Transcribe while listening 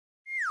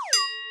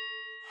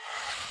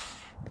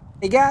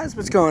Hey guys,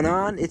 what's going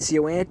on? It's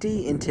Yo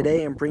Auntie, and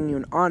today I'm bringing you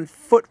an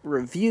on-foot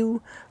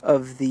review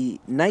of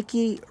the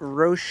Nike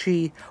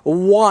Roshe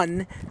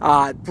 1.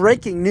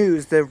 Breaking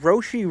news, the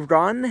Roshe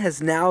Run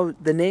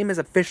the name has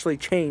officially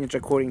changed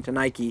according to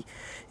Nike.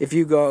 If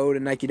you go to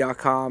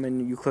Nike.com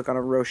and you click on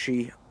a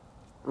Roshe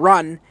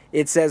Run,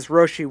 it says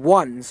Roshe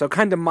 1, so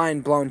kind of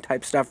mind-blown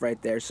type stuff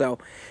right there. So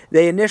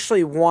they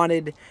initially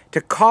wanted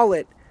to call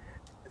it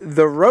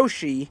the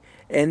Roshe,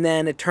 and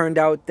then it turned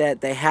out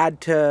that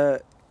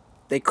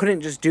they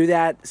couldn't just do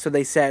that, so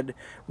they said,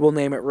 we'll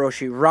name it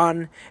Roshe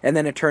Run, and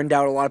then it turned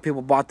out a lot of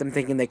people bought them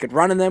thinking they could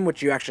run in them,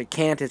 which you actually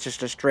can't. It's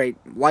just a straight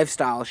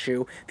lifestyle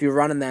shoe. If you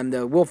run in them,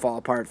 they will fall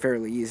apart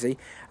fairly easy.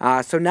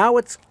 So now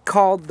it's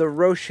called the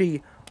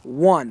Roshe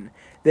 1.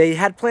 They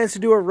had plans to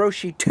do a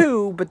Roshe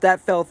 2, but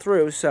that fell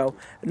through, so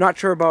I'm not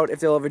sure about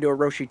if they'll ever do a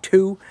Roshe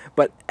 2,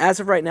 but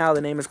as of right now,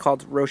 the name is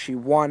called Roshe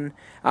 1.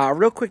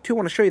 Real quick, too, I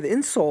want to show you the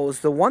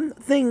insoles. The one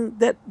thing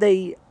that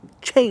they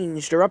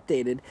changed or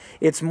updated,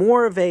 it's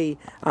more of a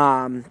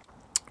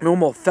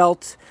normal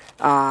felt,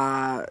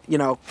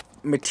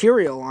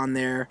 material on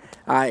there.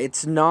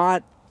 It's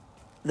not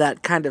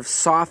that kind of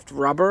soft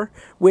rubber,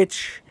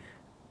 which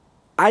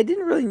I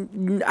didn't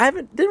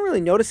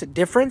really notice a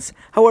difference.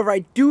 However, I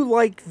do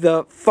like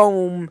the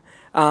foam,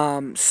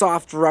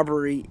 soft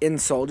rubbery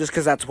insole, just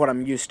because that's what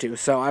I'm used to.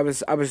 So I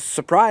was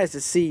surprised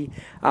to see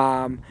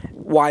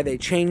why they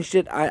changed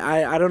it.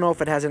 I don't know if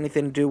it has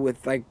anything to do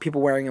with like people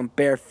wearing them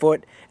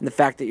barefoot and the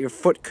fact that your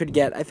foot could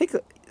get, I think,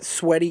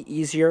 sweaty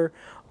easier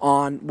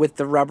with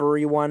the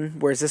rubbery one,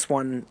 whereas this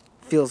one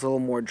feels a little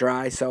more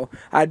dry. So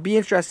I'd be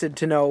interested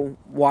to know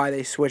why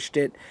they switched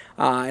it,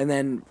 and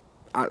then.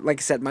 Like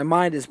I said, my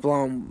mind is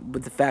blown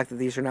with the fact that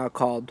these are now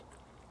called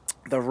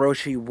the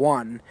Roshe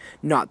 1,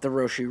 not the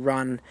Roshe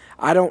Run.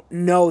 I don't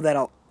know that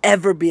I'll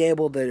ever be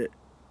able to...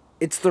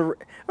 It's the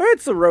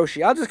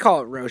Roshe. I'll just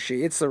call it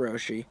Roshe. It's the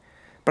Roshe.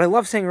 But I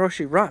love saying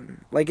Roshe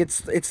Run. Like, it's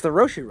the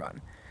Roshe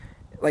Run.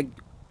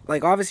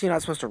 Like obviously you're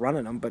not supposed to run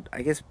in them, but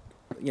I guess,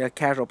 a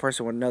casual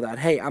person would know that.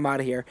 Hey, I'm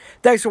out of here.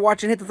 Thanks for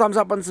watching. Hit the thumbs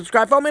up button,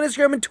 subscribe, follow me on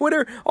Instagram and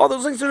Twitter. All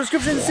those links in the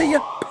description. See ya.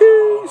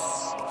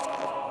 Peace.